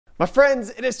My friends,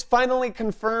 it is finally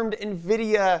confirmed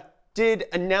Nvidia did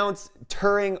announce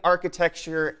Turing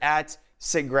architecture at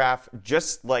SIGGRAPH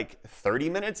just like 30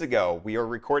 minutes ago. We are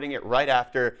recording it right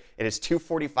after. It is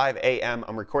 2:45 a.m.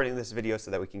 I'm recording this video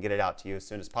so that we can get it out to you as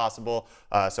soon as possible.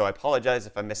 So I apologize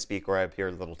if I misspeak or I appear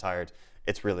a little tired.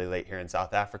 It's really late here in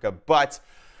South Africa, but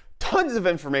tons of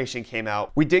information came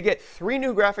out. We did get 3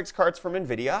 new graphics cards from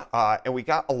Nvidia, and we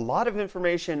got a lot of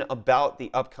information about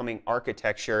the upcoming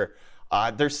architecture.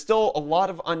 There's still a lot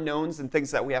of unknowns and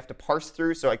things that we have to parse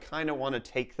through, so I kind of want to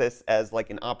take this as like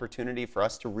an opportunity for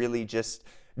us to really just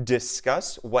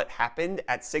discuss what happened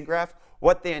at SIGGRAPH,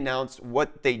 what they announced,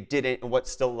 what they didn't, and what's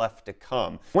still left to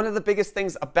come. One of the biggest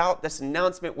things about this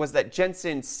announcement was that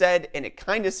Jensen said, and it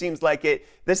kind of seems like it,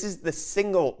 this is the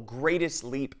single greatest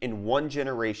leap in one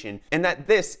generation, and that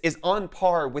this is on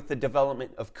par with the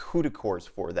development of CUDA cores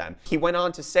for them. He went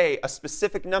on to say a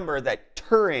specific number that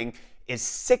Turing is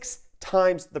 6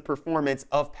 times the performance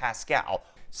of Pascal.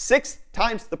 6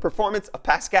 times the performance of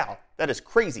Pascal. That is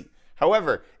crazy.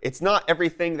 However, it's not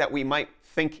everything that we might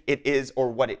think it is or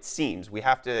what it seems. We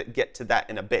have to get to that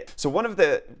in a bit. So one of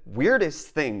the weirdest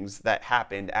things that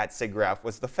happened at SIGGRAPH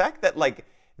was the fact that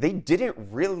they didn't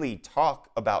really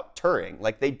talk about Turing.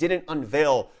 They didn't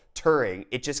unveil Turing.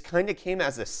 It just kind of came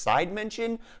as a side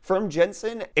mention from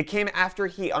Jensen. It came after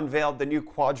he unveiled the new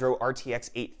Quadro RTX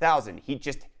 8000. He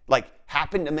just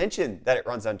happened to mention that it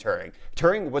runs on Turing.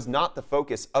 Turing was not the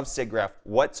focus of SIGGRAPH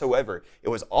whatsoever. It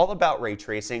was all about ray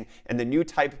tracing and the new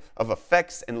type of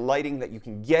effects and lighting that you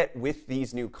can get with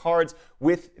these new cards,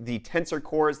 with the tensor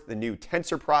cores, the new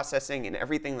tensor processing, and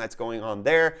everything that's going on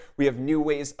there. We have new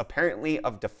ways, apparently,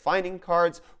 of defining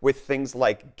cards with things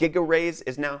like giga-rays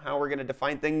is now how we're going to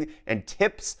define things, and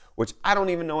tips, which I don't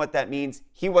even know what that means.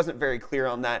 He wasn't very clear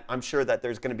on that. I'm sure that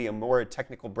there's going to be a more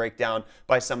technical breakdown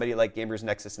by somebody like Gamers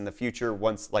Nexus in the future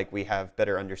once we have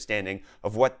better understanding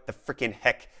of what the freaking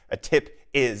heck a tip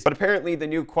is. But apparently the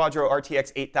new Quadro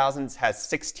RTX 8000s has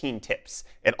 16 tips.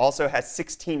 It also has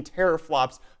 16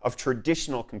 teraflops of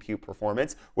traditional compute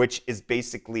performance, which is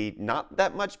basically not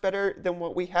that much better than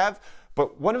what we have.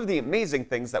 But one of the amazing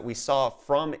things that we saw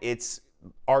from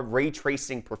our ray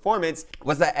tracing performance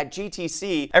was that at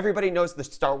GTC, everybody knows the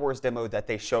Star Wars demo that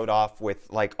they showed off with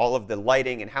all of the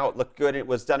lighting and how it looked good. It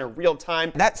was done in real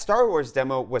time. That Star Wars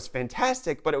demo was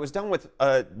fantastic, but it was done with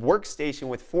a workstation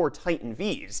with 4 Titan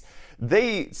Vs.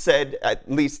 They said,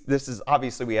 at least this is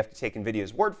obviously we have to take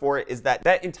NVIDIA's word for it, is that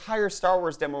that entire Star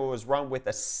Wars demo was run with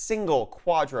a single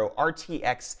Quadro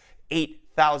RTX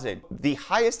 8000. The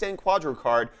highest end Quadro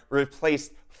card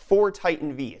replaced 4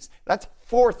 Titan Vs. That's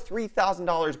 4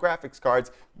 $3,000 graphics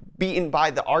cards beaten by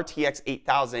the RTX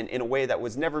 8000 in a way that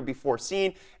was never before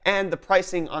seen, and the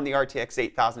pricing on the RTX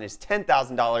 8000 is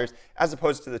 $10,000 as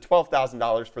opposed to the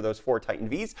 $12,000 for those 4 Titan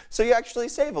Vs, so you actually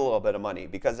save a little bit of money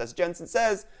because, as Jensen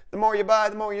says, the more you buy,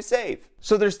 the more you save.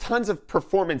 So there's tons of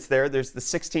performance there. There's the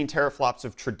 16 teraflops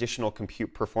of traditional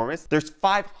compute performance. There's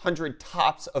 500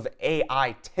 TOPS of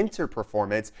AI tensor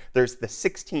performance. There's the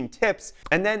 16 tips,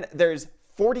 and then there's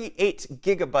 48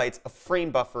 gigabytes of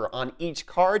frame buffer on each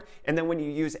card, and then when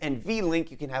you use NVLink,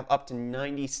 you can have up to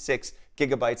 96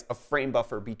 gigabytes of frame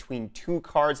buffer between 2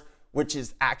 cards, which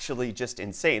is actually just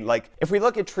insane. If we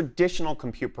look at traditional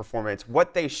compute performance,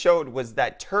 what they showed was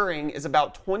that Turing is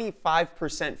about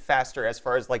 25% faster as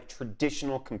far as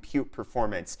traditional compute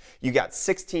performance. You got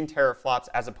 16 teraflops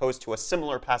as opposed to a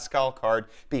similar Pascal card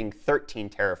being 13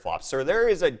 teraflops. So there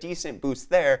is a decent boost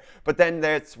there, but then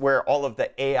that's where all of the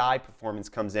AI performance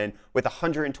comes in with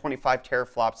 125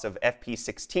 teraflops of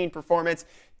FP16 performance,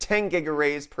 10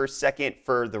 giga-rays per second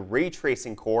for the ray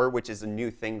tracing core, which is a new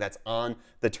thing that's on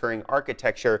the Turing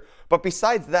architecture. But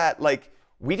besides that,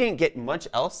 we didn't get much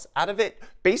else out of it.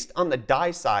 Based on the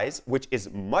die size, which is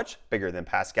much bigger than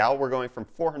Pascal, we're going from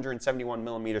 471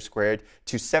 millimeters squared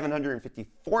to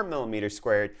 754 millimeters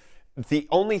squared. The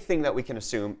only thing that we can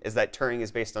assume is that Turing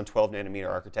is based on 12 nanometer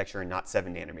architecture and not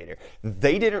 7 nanometer.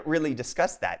 They didn't really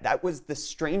discuss that. That was the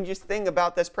strangest thing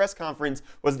about this press conference,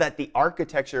 was that the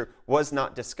architecture was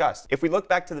not discussed. If we look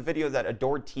back to the video that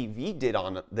Adored TV did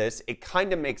on this, it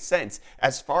kind of makes sense.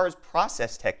 As far as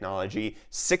process technology,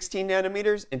 16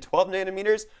 nanometers and 12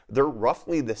 nanometers, they're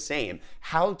roughly the same.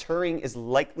 How Turing is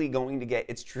likely going to get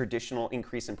its traditional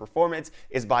increase in performance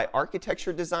is by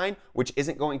architecture design, which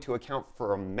isn't going to account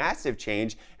for a massive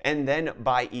change, and then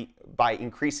by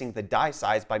increasing the die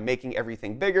size, by making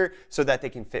everything bigger so that they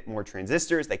can fit more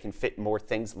transistors, they can fit more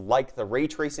things like the ray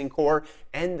tracing core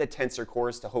and the tensor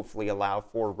cores to hopefully allow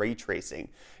for ray tracing.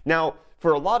 Now,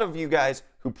 for a lot of you guys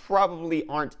who probably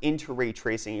aren't into ray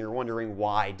tracing, you're wondering,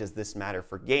 why does this matter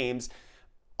for games?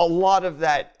 a lot of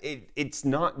that, it's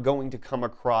not going to come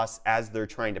across as they're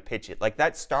trying to pitch it. Like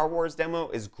that Star Wars demo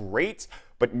is great,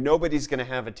 but nobody's going to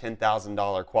have a $10,000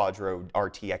 Quadro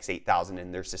RTX 8000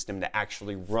 in their system to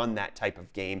actually run that type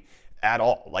of game at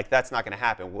all. Like that's not going to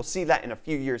happen. We'll see that in a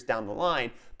few years down the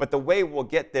line, but the way we'll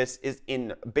get this is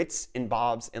in bits and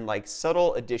bobs and like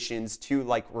subtle additions to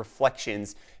like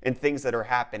reflections and things that are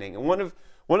happening. And one of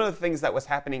the things that was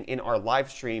happening in our live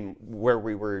stream where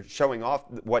we were showing off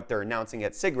what they're announcing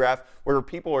at SIGGRAPH, where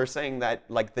people were saying that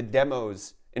like the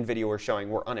demos Nvidia were showing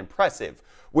were unimpressive,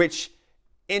 which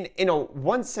in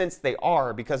one sense they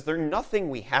are, because they're nothing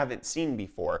we haven't seen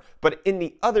before. But in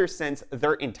the other sense,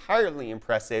 they're entirely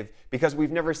impressive because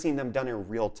we've never seen them done in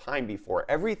real time before.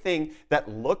 Everything that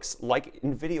looks like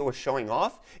Nvidia was showing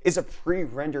off is a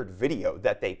pre-rendered video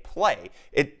that they play.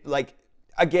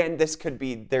 Again, this could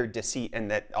be their deceit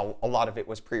and that a lot of it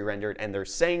was pre-rendered and they're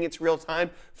saying it's real time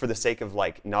for the sake of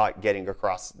like not getting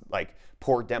across like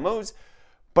poor demos.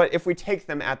 But if we take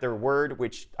them at their word,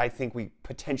 which I think we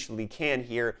potentially can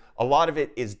here, a lot of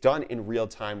it is done in real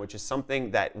time, which is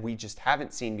something that we just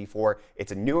haven't seen before.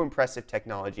 It's a new impressive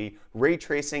technology. Ray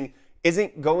tracing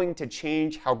isn't going to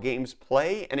change how games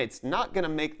play, and it's not going to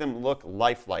make them look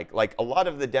lifelike. Like a lot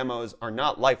of the demos are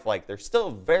not lifelike. They're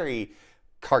still very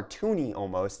cartoony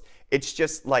almost. It's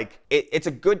just like, it's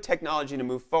a good technology to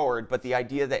move forward, but the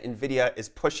idea that Nvidia is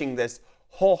pushing this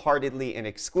wholeheartedly and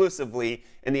exclusively,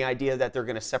 and the idea that they're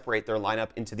going to separate their lineup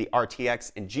into the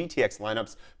RTX and GTX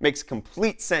lineups makes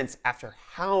complete sense after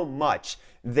how much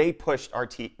they pushed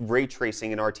ray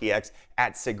tracing and RTX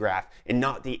at SIGGRAPH and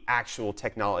not the actual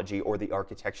technology or the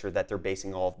architecture that they're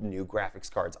basing all new graphics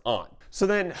cards on. So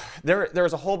then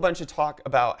there's a whole bunch of talk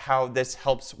about how this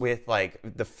helps with like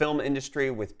the film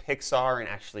industry with Pixar and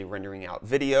actually rendering out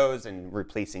videos and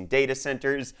replacing data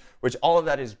centers, which all of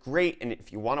that is great. And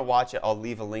if you want to watch it, I'll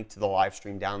leave a link to the live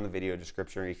stream down in the video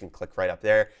description, or you can click right up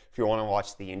there if you want to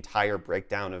watch the entire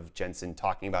breakdown of Jensen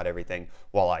talking about everything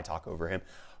while I talk over him.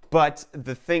 But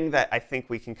the thing that I think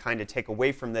we can kind of take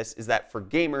away from this is that for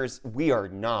gamers,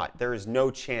 there is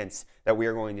no chance that we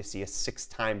are going to see a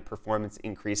 6-time performance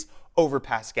increase over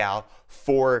Pascal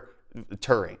for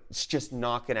Turing. It's just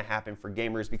not going to happen for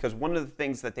gamers, because one of the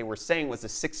things that they were saying was a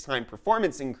 6-time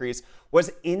performance increase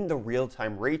was in the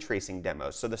real-time ray tracing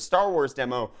demo. So the Star Wars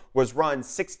demo was run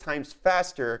 6 times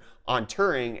faster on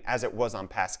Turing as it was on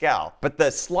Pascal. But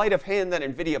the sleight of hand that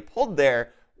Nvidia pulled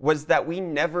there was that we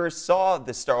never saw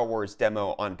the Star Wars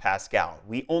demo on Pascal.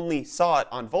 We only saw it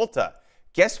on Volta.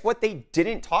 Guess what they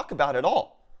didn't talk about at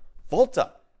all?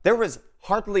 Volta. There was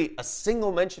hardly a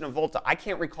single mention of Volta. I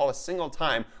can't recall a single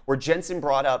time where Jensen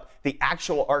brought up the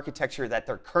actual architecture that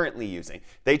they're currently using.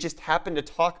 They just happened to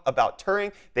talk about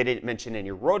Turing. They didn't mention any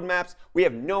roadmaps. We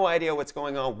have no idea what's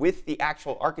going on with the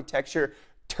actual architecture.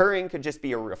 Turing could just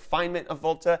be a refinement of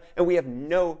Volta, and we have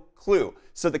no clue.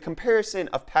 So the comparison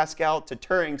of Pascal to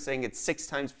Turing saying it's 6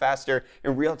 times faster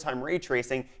in real-time ray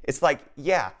tracing, it's like,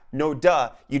 yeah, no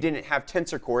duh, you didn't have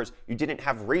tensor cores, you didn't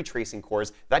have ray tracing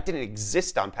cores. That didn't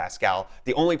exist on Pascal.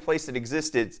 The only place it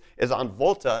existed is on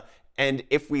Volta. And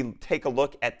if we take a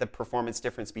look at the performance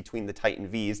difference between the Titan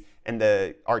Vs and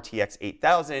the RTX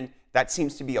 8000, that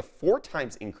seems to be a 4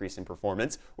 times increase in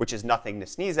performance, which is nothing to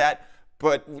sneeze at.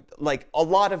 But like a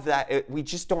lot of that, we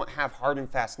just don't have hard and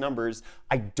fast numbers.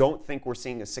 I don't think we're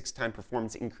seeing a 6-time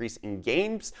performance increase in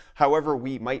games. However,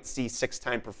 we might see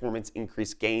 6-time performance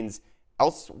increase gains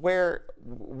elsewhere.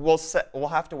 We'll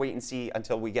have to wait and see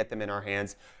until we get them in our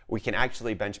hands. We can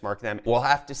actually benchmark them. We'll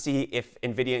have to see if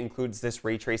Nvidia includes this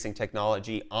ray tracing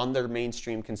technology on their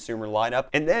mainstream consumer lineup,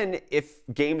 and then if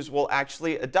games will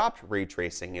actually adopt ray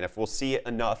tracing, and if we'll see it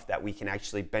enough that we can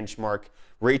actually benchmark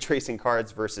ray tracing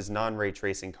cards versus non-ray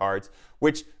tracing cards,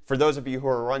 which for those of you who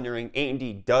are wondering,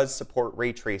 AMD does support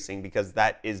ray tracing because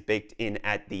that is baked in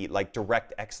at the like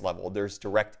DirectX level. There's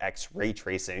DirectX ray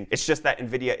tracing. It's just that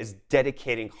Nvidia is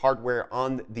dedicating hardware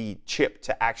on the chip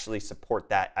to actually support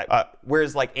that.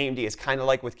 Whereas like AMD is kind of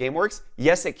like with GameWorks,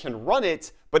 yes, it can run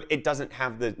it, but it doesn't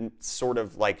have the sort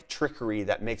of like trickery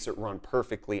that makes it run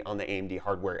perfectly on the AMD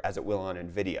hardware as it will on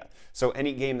Nvidia. So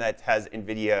any game that has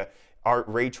Nvidia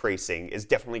ray tracing is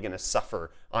definitely going to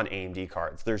suffer on AMD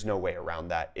cards. There's no way around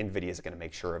that. Nvidia is going to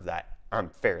make sure of that. I'm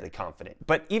fairly confident.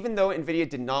 But even though Nvidia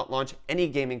did not launch any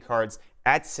gaming cards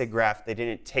at SIGGRAPH, they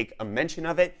didn't take a mention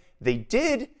of it. They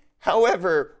did,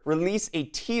 however, release a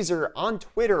teaser on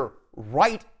Twitter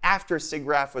right after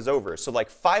SIGGRAPH was over. So like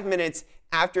 5 minutes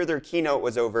after their keynote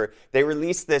was over, they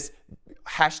released this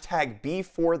hashtag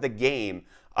 #BeForTheGame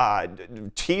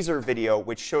teaser video,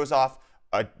 which shows off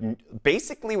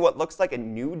basically what looks like a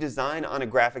new design on a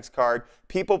graphics card,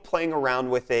 people playing around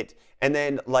with it, and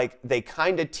then like they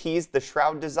kind of teased the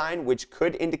shroud design, which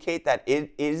could indicate that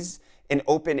it is an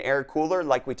open air cooler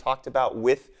like we talked about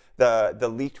with the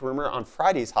leaked rumor on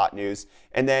Friday's Hot News.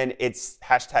 And then it's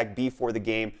hashtag B for the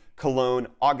game, Cologne,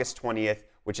 August 20th,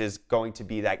 which is going to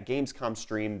be that Gamescom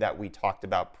stream that we talked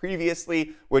about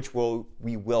previously, which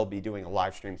we will be doing a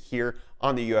live stream here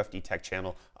on the UFD Tech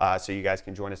channel, so you guys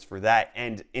can join us for that.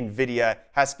 And Nvidia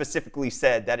has specifically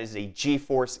said that is a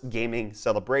GeForce gaming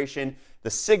celebration. The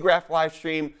SIGGRAPH live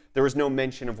stream, there was no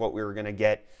mention of what we were going to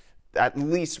get. At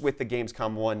least with the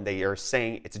Gamescom one, they are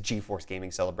saying it's a GeForce gaming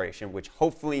celebration, which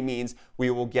hopefully means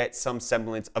we will get some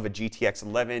semblance of a GTX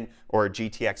 11 or a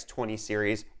GTX 20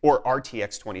 series or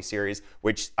RTX 20 series,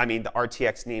 which, I mean, the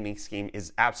RTX naming scheme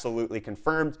is absolutely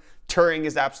confirmed. Turing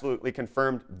is absolutely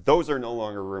confirmed. Those are no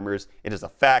longer rumors. It is a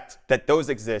fact that those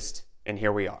exist, and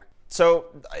here we are. So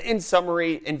in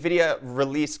summary, Nvidia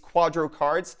released Quadro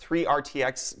cards, 3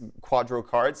 RTX Quadro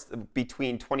cards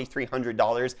between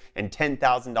 $2,300 and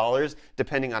 $10,000,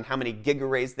 depending on how many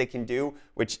gigarrays they can do,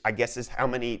 which I guess is how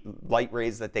many light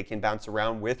rays that they can bounce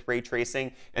around with ray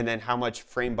tracing, and then how much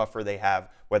frame buffer they have,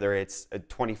 whether it's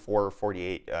 24 or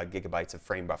 48 gigabytes of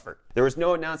frame buffer. There was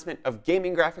no announcement of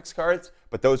gaming graphics cards,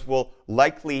 but those will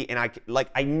likely, and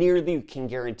I nearly can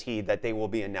guarantee that they will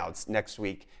be announced next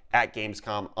week at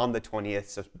Gamescom on the 20th.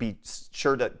 So be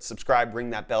sure to subscribe, ring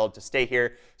that bell to stay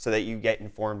here so that you get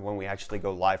informed when we actually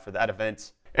go live for that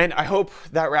event. And I hope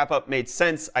that wrap up made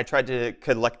sense. I tried to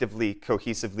collectively,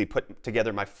 cohesively put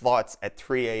together my thoughts at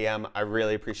 3 a.m. I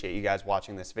really appreciate you guys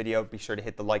watching this video. Be sure to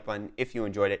hit the like button if you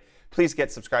enjoyed it. Please get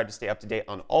subscribed to stay up to date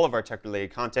on all of our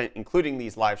tech-related content, including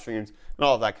these live streams and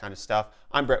all of that kind of stuff.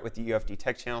 I'm Brett with the UFD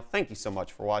Tech channel. Thank you so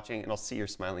much for watching, and I'll see your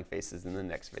smiling faces in the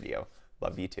next video.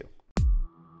 Love you too.